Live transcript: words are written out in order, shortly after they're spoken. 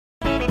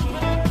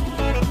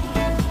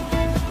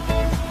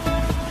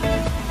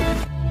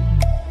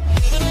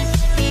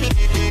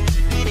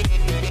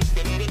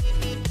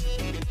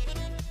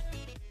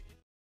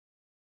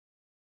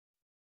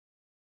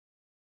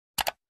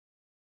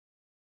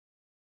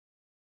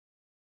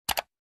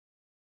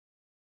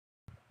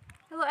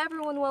Hello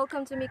everyone,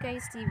 welcome to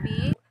Mikay's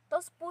TV.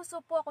 Taos puso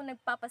po ako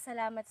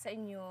nagpapasalamat sa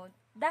inyo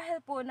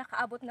dahil po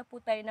nakaabot na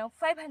po tayo ng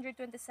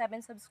 527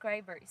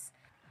 subscribers.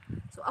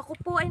 So ako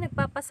po ay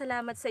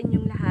nagpapasalamat sa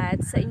inyong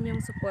lahat, sa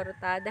inyong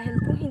suporta dahil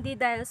kung hindi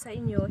dahil sa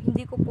inyo,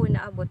 hindi ko po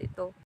naabot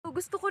ito. So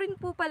gusto ko rin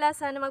po pala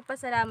sana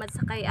magpasalamat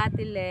sa kay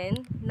Ate Len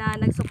na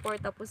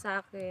nagsuporta po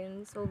sa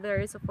akin. So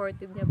very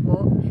supportive niya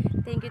po.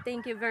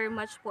 Thank you very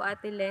much po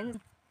Ate Len.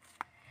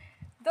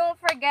 Don't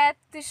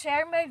forget to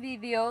share my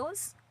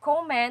videos,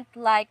 comment,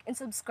 like, and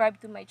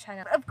subscribe to my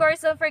channel. Of course,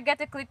 don't forget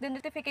to click the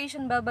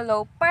notification bell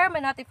below para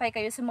ma-notify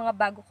kayo sa mga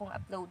bago kong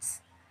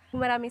uploads.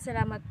 Maraming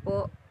salamat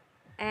po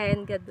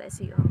and God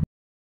bless you all.